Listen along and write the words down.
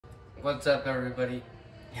What's up, everybody?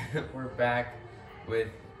 We're back with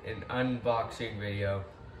an unboxing video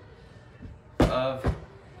of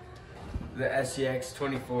the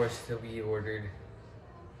Scx24s that we ordered.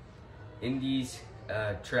 Indy's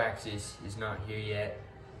Traxxas is not here yet,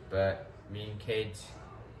 but me and Kate's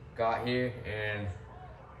got here and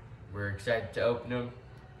we're excited to open them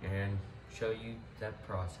and show you that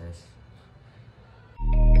process.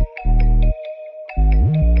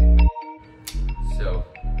 So,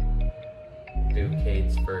 do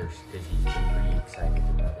Kate's first because he's pretty excited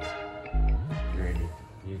about it. Randy,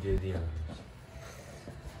 you do the honors.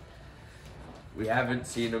 We haven't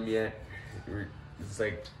seen them yet. It's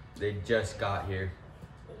like they just got here.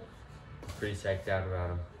 I'm pretty psyched out about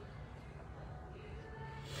them.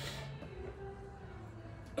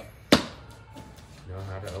 Know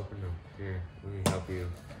how to open them. Here, let me help you.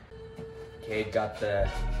 Kate got the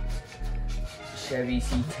Chevy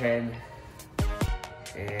C10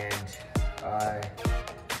 and I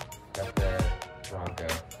got the Bronco,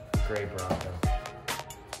 gray Bronco.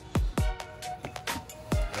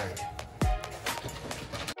 Alright.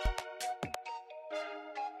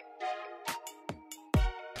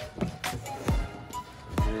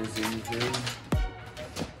 Is anything?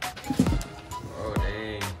 Oh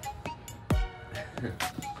dang.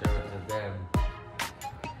 Show it to them.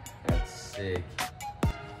 That's sick.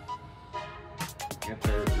 Got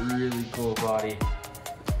the really cool body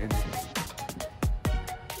and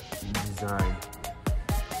design.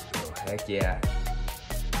 Oh heck yeah.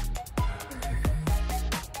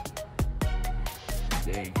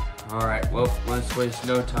 Dang. Alright, well, let's waste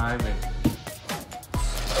no time and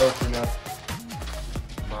open up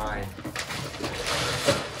mine.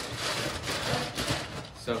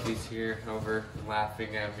 Sophie's here over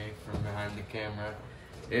laughing at me from behind the camera,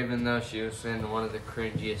 even though she was in one of the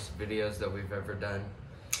cringiest videos that we've ever done.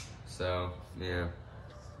 So, yeah.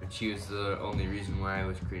 And she was the only reason why I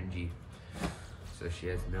was cringy. So she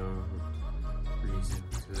has no reason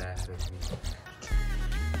to laugh at me.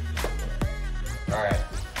 Alright.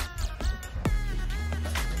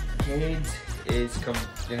 Cade's is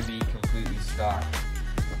gonna be completely stock.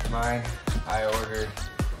 Mine, I ordered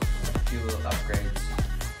a few little upgrades.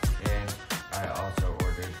 And I also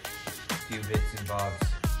ordered a few bits and bobs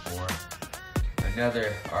for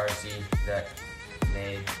another RC that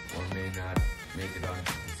may or may not make it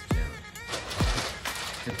onto this channel.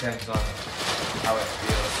 Depends on how it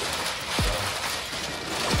feels. So,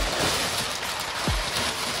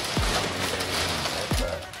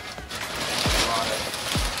 that's a lot of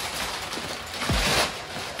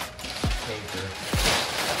paper.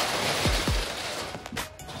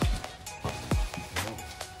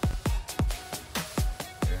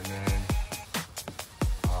 And then,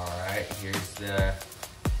 alright, here's the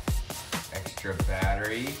extra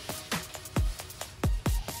battery.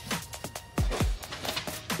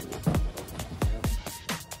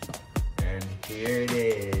 Here it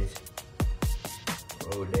is.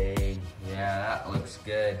 Oh dang, yeah, that looks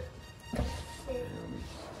good.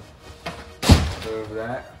 Move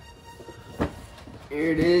that.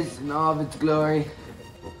 Here it is in all of its glory.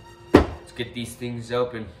 Let's get these things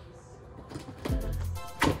open.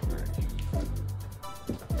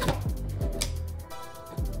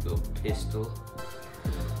 Little pistol.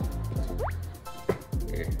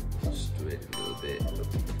 Here, just do it a little bit.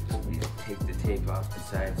 Just need to take the tape off the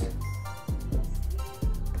sides.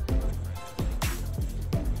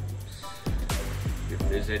 If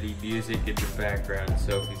there's any music in the background,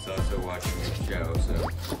 Sophie's also watching the show, so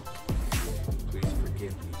please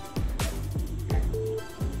forgive me. Here.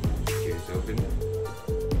 Here's open.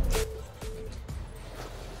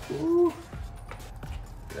 Ooh.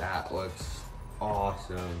 That looks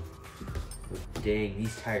awesome. Dang,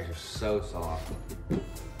 these tires are so soft.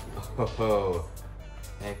 Oh,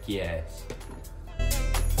 heck yes.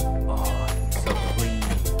 Oh, so clean.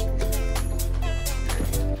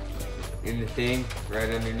 In the thing, right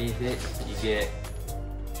underneath it, you get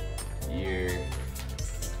your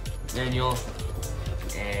manual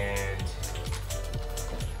and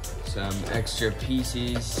some extra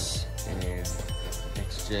pieces and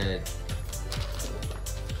extra,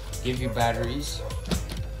 give you batteries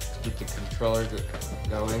to get the controller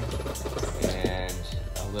going and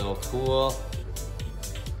a little tool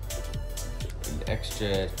and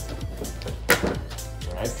extra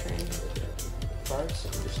drivetrain parts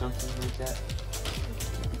or something like that.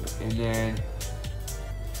 And then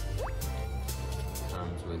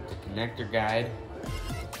comes with the connector guide.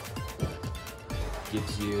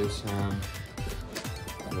 Gives you some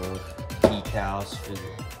little decals for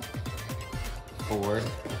the Ford.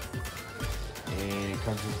 And it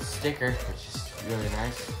comes with a sticker, which is really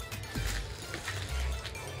nice.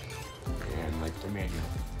 the manual.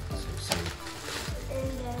 So see.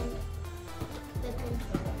 And then the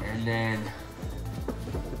controller. And then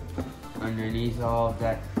underneath all of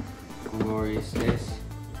that gloriousness,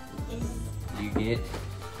 you get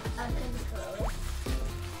A controller.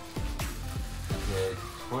 the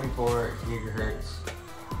 24 gigahertz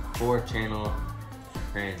 4-channel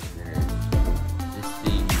transmitter. This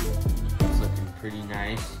thing is looking pretty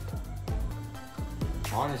nice.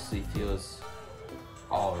 Honestly feels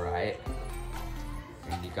alright.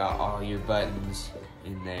 And you got all your buttons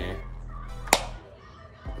in there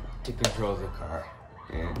to control the car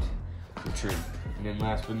and the trim. And then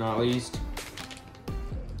last but not least,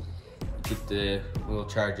 get the little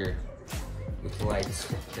charger with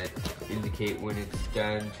lights that indicate when it's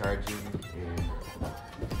done charging and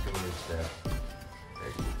similar stuff.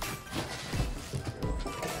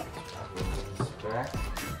 Back.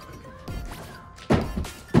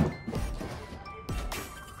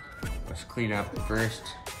 Let's clean up first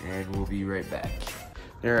and we'll be right back.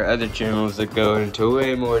 There are other channels that go into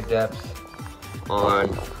way more depth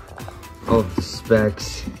on all of the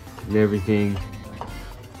specs and everything.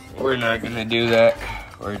 We're not gonna do that.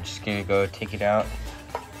 We're just gonna go take it out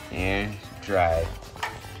and drive.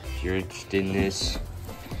 If you're interested in this,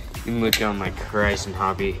 you can look on like Horizon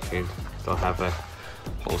Hobby and they'll have a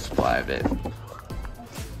whole supply of it.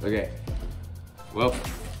 Okay, well,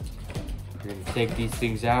 we're gonna take these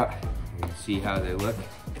things out and see how they look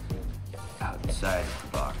outside the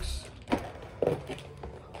box.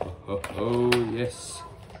 Oh, yes.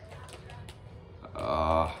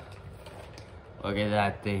 Look at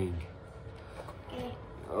that thing.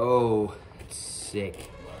 Oh, it's sick.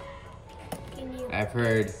 I've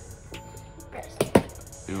heard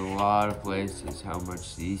in a lot of places how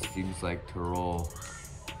much these things like to roll.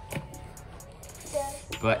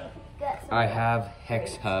 But I have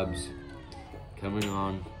hex hubs coming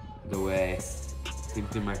on the way. I think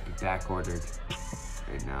they might be back ordered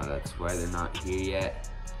right now. That's why they're not here yet.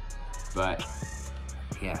 But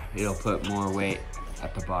yeah, it'll put more weight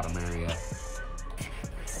at the bottom area.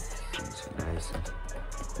 It's nice and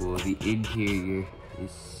cool. The interior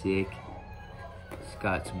is sick. It's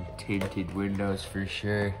got some tinted windows for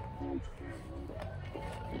sure.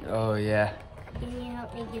 Oh yeah. Can you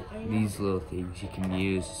help me get mine? These little things you can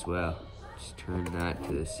use as well. Just turn that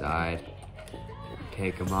to the side.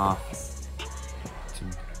 Take them off.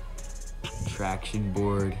 Some traction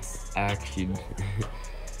board action.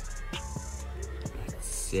 That's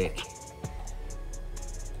sick.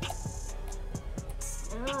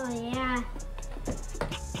 Oh yeah.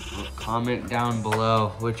 Well, comment down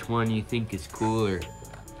below which one you think is cooler.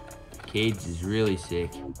 Cade's is really sick.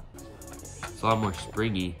 It's a lot more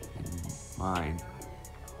springy than mine.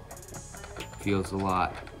 Feels a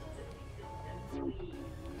lot.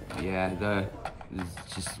 Yeah, this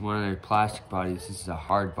is just one of their plastic bodies. This is a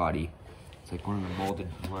hard body. It's like one of the molded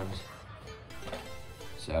ones.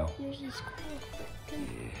 So, Yours is cool.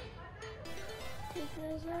 yeah. Take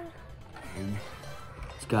those out. And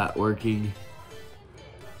it's got working.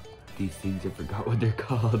 These things, I forgot what they're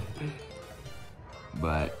called.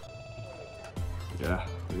 But, yeah,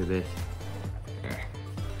 look at this. There.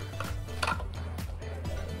 Let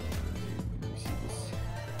me see this.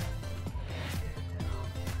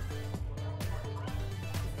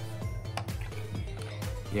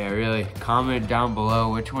 Yeah, really, comment down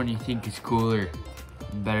below which one you think is cooler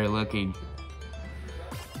and better looking.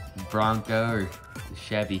 The Bronco or the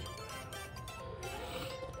Chevy.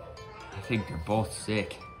 I think they're both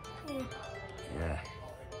sick. Yeah.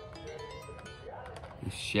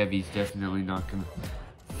 This Chevy's definitely not gonna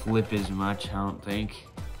flip as much, I don't think.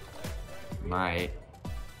 Might.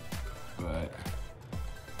 But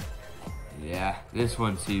yeah, this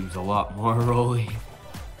one seems a lot more rolly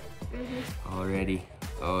already.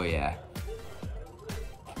 Oh yeah.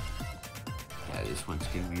 Yeah, this one's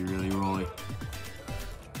gonna be really rolly.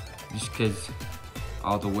 Just because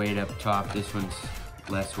all the weight up top, this one's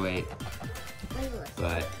less weight.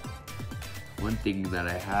 But one thing that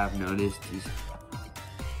I have noticed is,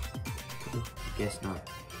 I guess not.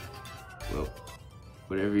 Well,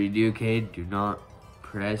 whatever you do, Cade, do not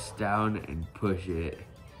press down and push it.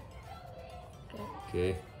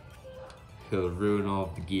 Okay? It'll ruin all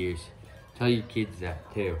of the gears. Tell your kids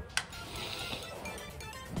that too.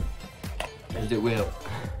 As it will.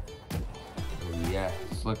 Oh yeah,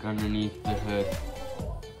 let's look underneath the hood.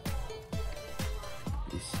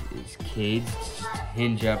 This is Cade's. Just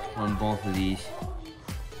hinge up on both of these.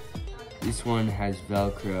 This one has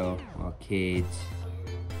Velcro, while Cade's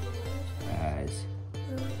has.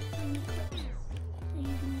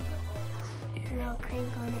 No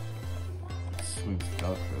crank on it. This one's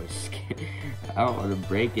Velcro. I don't want to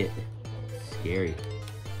break it. It's scary.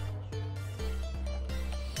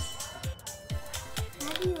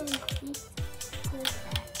 How do you increase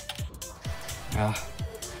that?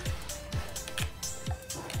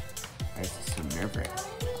 This is some nerve-wracking.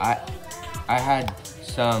 I had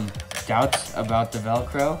some doubts about the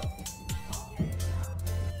Velcro,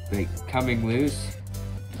 like coming loose,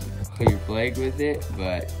 clear leg with it,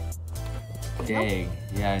 but dang,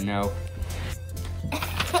 yeah, no.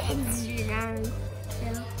 It's round,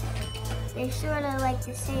 so they're sort of like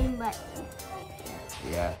the same, but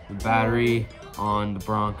Yeah, the battery on the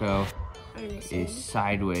Bronco are the same. is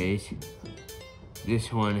sideways.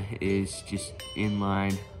 This one is just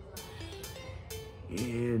inline.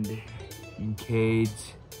 And in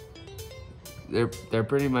Cade's, they're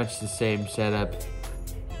pretty much the same setup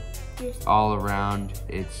all around.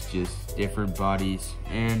 It's just different bodies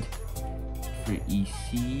and different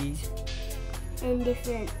ECs. And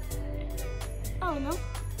different. Oh no.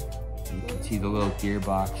 You can see the little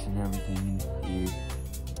gearbox and everything in here.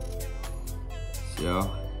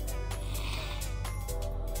 So,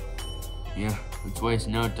 yeah, let's waste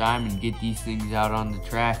no time and get these things out on the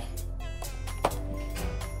track.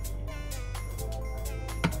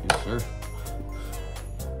 Yes, sir.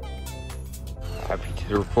 Happy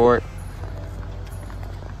to report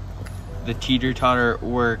the teeter-totter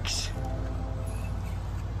works.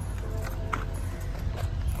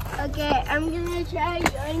 Okay, I'm gonna try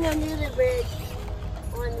going under the bridge.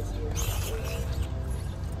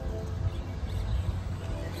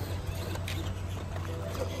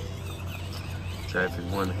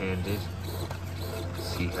 Driving one-handed.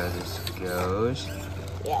 See how this goes.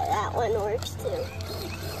 Yeah, that one works too.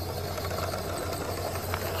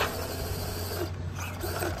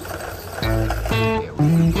 Yeah,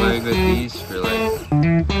 we've been playing with these for like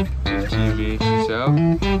 15 minutes or so.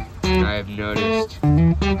 And I have noticed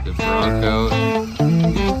the Bronco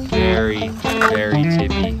is very, very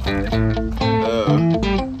tippy.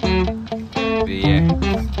 But yeah.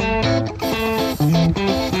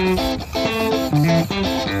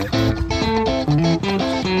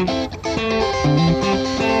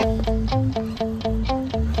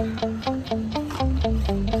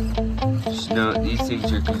 No, these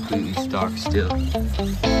things are completely stock still.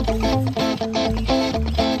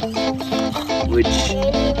 Which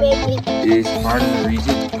is part of the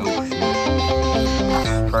reason,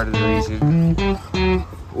 part of the reason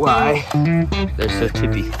why they're so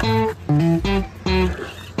tippy.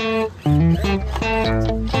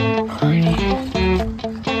 Alrighty.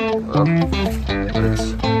 Well, let's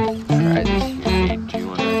try this here. Do you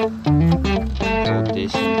want to hold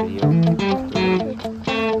this in video?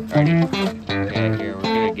 Alrighty. Okay, here, we're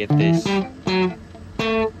gonna get this.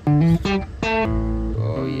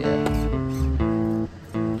 Oh yeah.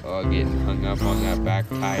 Oh, getting hung up on that back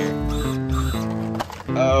tire.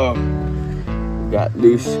 Oh, we got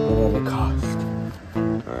loose, but at a cost.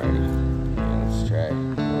 Alright, yeah, let's try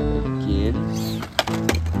again.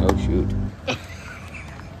 Oh shoot.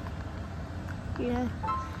 Yeah.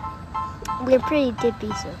 We're pretty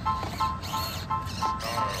tippy, so.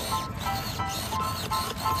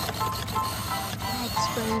 That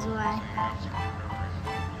explains why.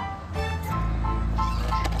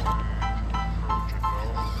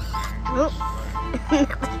 Oh.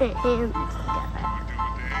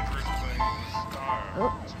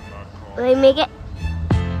 Oh. Will I make it?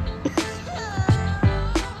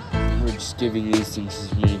 We're just giving these things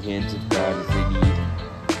as many hands of God as they need.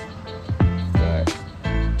 But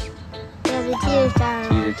Yeah, the teeter-totter.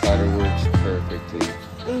 teeter-totter works perfectly.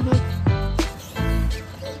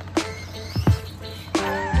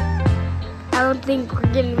 I don't think we're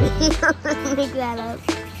gonna be able to make that up.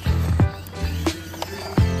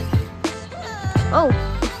 Oh!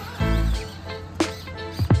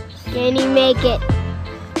 Can you make it?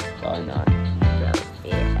 Probably not. Yeah.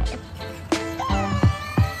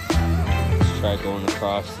 Let's try going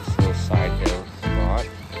across this little side hill spot.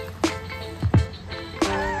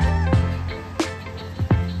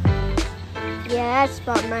 Yeah, that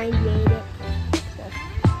spot mine made it. So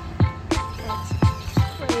that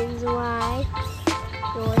explains why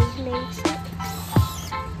yours makes it.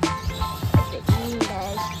 If it even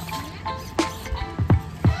does.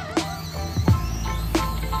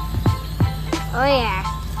 Oh yeah.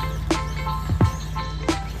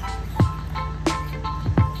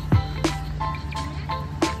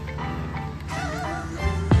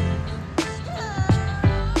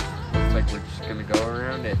 Looks like we're just gonna go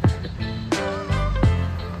around it.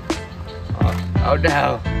 Oh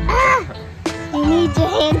no! Ah! You need your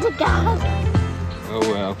hand to God. Oh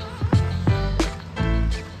well.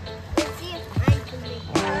 Let's see if I can make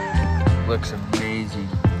it. Looks amazing.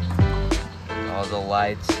 All the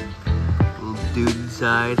lights and Little dude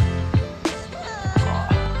inside. Oh,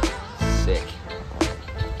 sick.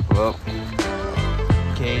 Well,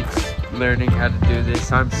 Kate's learning how to do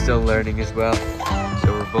this. I'm still learning as well.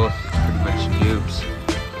 So we're both pretty much noobs.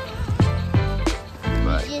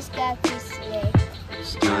 But You just got this way.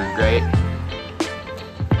 it's doing great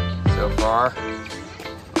so far.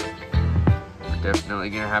 We're definitely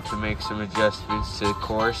gonna have to make some adjustments to the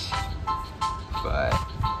course. But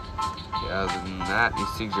yeah, other than that, these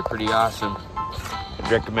things are pretty awesome.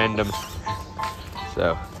 I'd recommend them.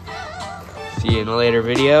 So, see you in a later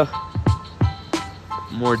video.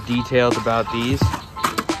 More detailed about these.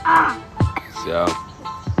 So,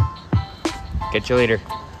 catch you later.